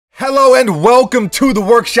Hello and welcome to the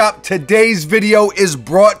workshop. Today's video is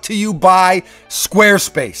brought to you by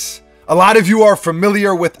Squarespace. A lot of you are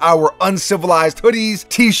familiar with our uncivilized hoodies,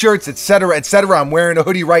 t-shirts, etc., etc. I'm wearing a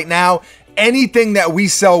hoodie right now. Anything that we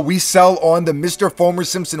sell on the Mr. Fomer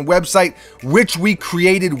Simpson website, which we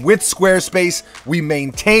created with Squarespace, we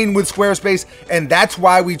maintain with Squarespace, and that's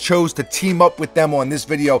why we chose to team up with them on this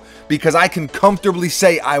video, because I can comfortably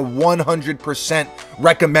say I 100%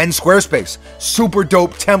 recommend Squarespace. Super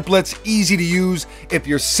dope templates, easy to use. If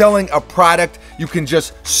you're selling a product, you can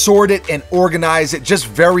just sort it and organize it just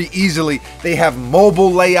very easily. They have mobile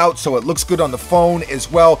layout, so it looks good on the phone as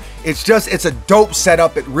well. It's a dope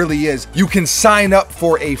setup, it really is. You can sign up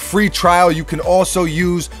for a free trial. You can also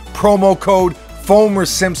use promo code Fomer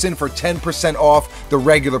Simpson for 10% off the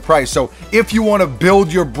regular price. So if you want to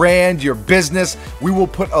build your brand, your business, we will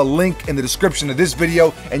put a link in the description of this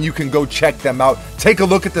video and you can go check them out. Take a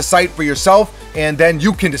look at the site for yourself and then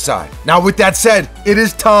you can decide. Now, with that said, it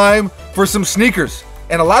is time for some sneakers.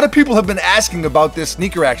 And a lot of people have been asking about this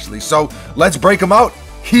sneaker actually. So let's break them out.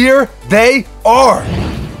 Here they are.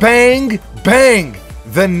 Bang, bang.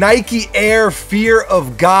 The Nike Air Fear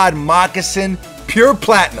of God Moccasin Pure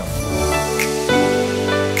Platinum.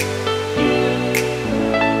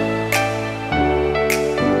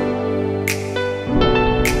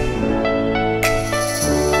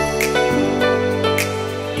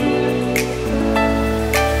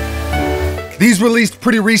 These released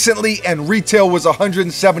pretty recently and retail was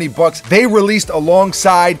 170 bucks. They released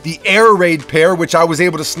alongside the Air Raid pair, which I was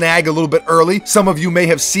able to snag a little bit early. Some of you may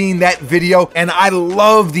have seen that video, and I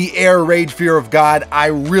love the Air Raid Fear of God. I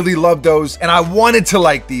really love those, and I wanted to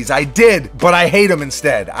like these. I did, but I hate them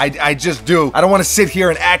instead. I just do. I don't want to sit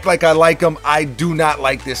here and act like I like them. I do not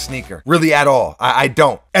like this sneaker, really at all. I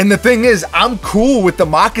don't. And the thing is, I'm cool with the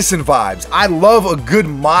moccasin vibes. I love a good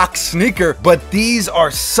mock sneaker, but these are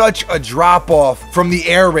such a drop-off from the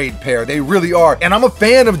Air Raid pair. They really are. And I'm a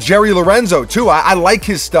fan of Jerry Lorenzo, too. I like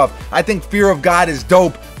his stuff. I think Fear of God is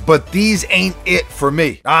dope, but these ain't it for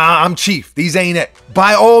me. I'm Chief. These ain't it.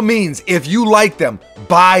 By all means, if you like them,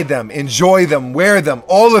 buy them, enjoy them, wear them,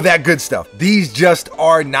 all of that good stuff. These just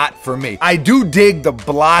are not for me. I do dig the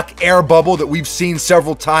block air bubble that we've seen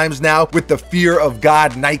several times now with the Fear of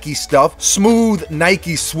God Nike stuff. Smooth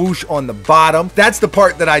Nike swoosh on the bottom. That's the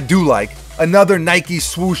part that I do like. Another Nike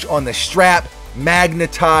swoosh on the strap,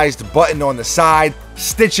 magnetized button on the side,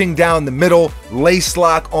 stitching down the middle, lace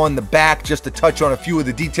lock on the back, just to touch on a few of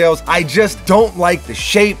the details. I just don't like the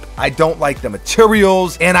shape, I don't like the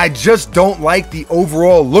materials, and I just don't like the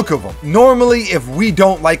overall look of them. Normally, if we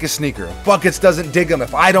don't like a sneaker, if Buckets doesn't dig them,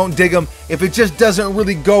 if I don't dig them, if it just doesn't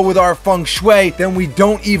really go with our feng shui, then we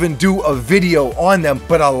don't even do a video on them.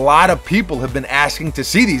 But a lot of people have been asking to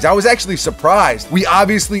see these. I was actually surprised. We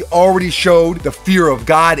obviously already showed the Fear of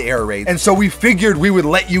God Air Raid, and so we figured we would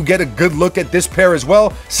let you get a good look at this pair as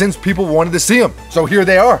well, since people wanted to see them. So here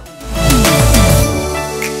they are.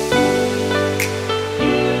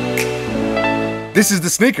 This is the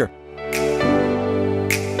sneaker.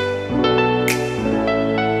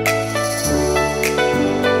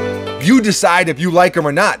 You decide if you like them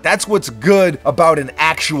or not. That's what's good about an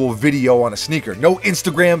actual video on a sneaker. No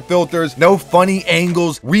Instagram filters, no funny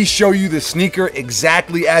angles. We show you the sneaker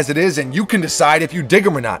exactly as it is, and you can decide if you dig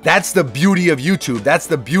them or not. That's the beauty of YouTube. That's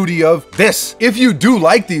the beauty of this. If you do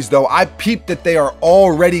like these though, I peeped that they are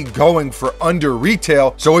already going for under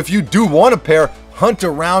retail. So if you do want a pair, hunt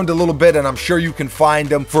around a little bit and I'm sure you can find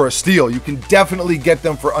them for a steal. You can definitely get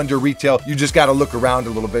them for under retail. You just got to look around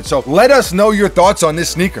a little bit. So let us know your thoughts on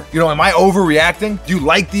this sneaker. You know, am I overreacting? Do you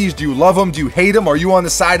like these? Do you love them? Do you hate them? Are you on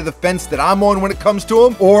the side of the fence that I'm on when it comes to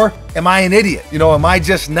them? Or am I an idiot? You know, am I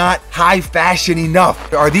just not high fashion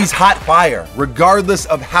enough? Are these hot fire? Regardless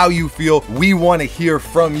of how you feel, we want to hear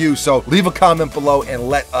from you. So leave a comment below and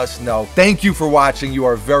let us know. Thank you for watching. You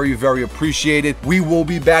are very, very appreciated. We will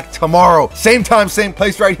be back tomorrow. Same time, same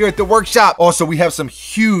place, right here at the workshop. Also, we have some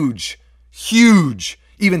huge,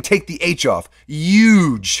 even take the H off,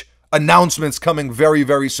 huge announcements coming very,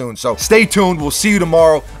 very soon. So stay tuned. We'll see you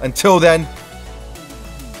tomorrow. Until then,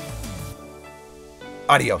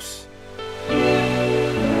 adios.